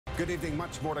Good evening.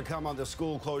 Much more to come on the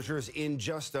school closures in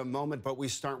just a moment, but we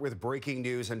start with breaking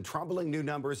news and troubling new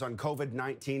numbers on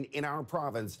COVID-19 in our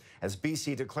province as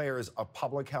BC declares a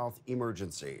public health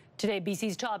emergency. Today,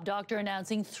 BC's top doctor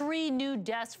announcing 3 new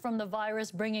deaths from the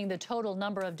virus, bringing the total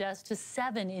number of deaths to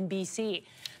 7 in BC.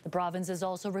 The province has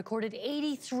also recorded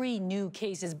 83 new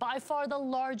cases, by far the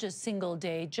largest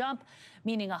single-day jump,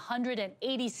 meaning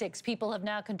 186 people have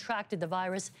now contracted the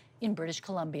virus in British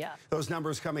Columbia. Those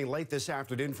numbers coming late this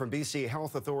afternoon from BC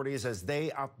health authorities as they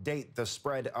update the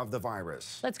spread of the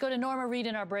virus. Let's go to Norma Reed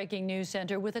in our breaking news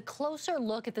center with a closer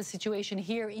look at the situation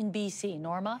here in BC.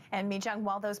 Norma? And Mi-Jung,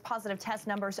 while those positive test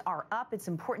numbers are up, it's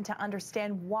important to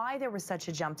understand why there was such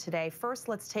a jump today. First,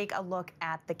 let's take a look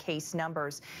at the case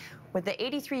numbers. With the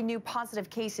 83 new positive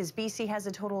cases, BC has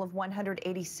a total of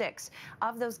 186.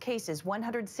 Of those cases,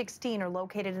 116 are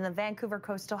located in the Vancouver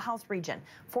Coastal Health Region,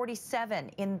 47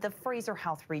 in the Fraser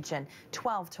Health Region,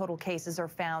 12 total cases are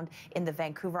found in the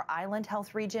Vancouver Island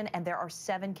Health Region, and there are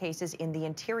 7 cases in the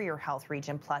Interior Health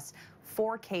Region, plus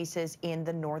 4 cases in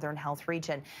the Northern Health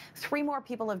Region. 3 more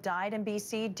people have died in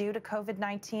BC due to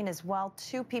COVID-19 as well.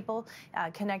 2 people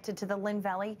connected to the Lynn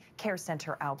Valley Care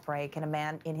Center outbreak, and a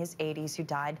man in his 80s who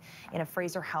died in a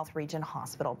Fraser Health Region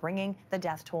hospital, bringing the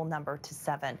death toll number to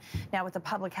 7. Now, with the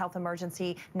public health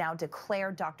emergency now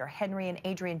declared, Dr. Henry and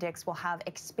Adrian Dix will have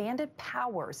expanded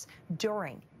powers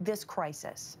during this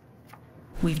crisis.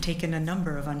 We've taken a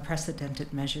number of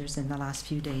unprecedented measures in the last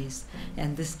few days,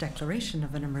 and this declaration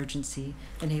of an emergency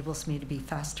enables me to be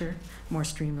faster, more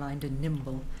streamlined and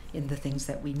nimble in the things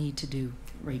that we need to do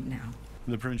right now.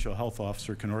 The provincial health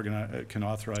officer can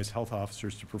authorize health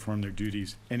officers to perform their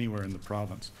duties anywhere in the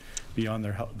province, beyond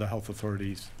the health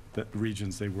authorities, the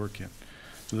regions they work in.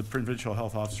 The provincial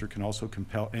health officer can also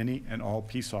compel any and all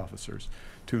peace officers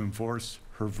to enforce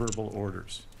her verbal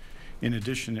orders. In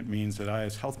addition, it means that I,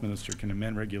 as health minister, can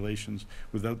amend regulations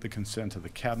without the consent of the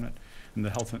cabinet, and the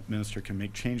health minister can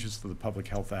make changes to the Public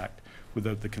Health Act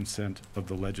without the consent of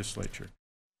the legislature.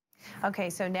 Okay,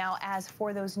 so now as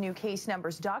for those new case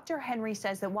numbers, Dr. Henry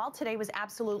says that while today was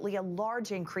absolutely a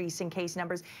large increase in case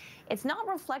numbers, it's not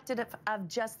reflective of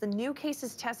just the new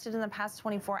cases tested in the past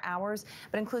 24 hours,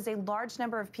 but includes a large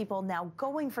number of people now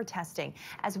going for testing,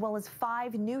 as well as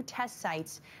 5 new test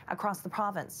sites across the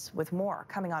province, with more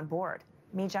coming on board.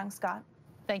 Mi-Jung, Scott?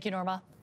 Thank you, Norma.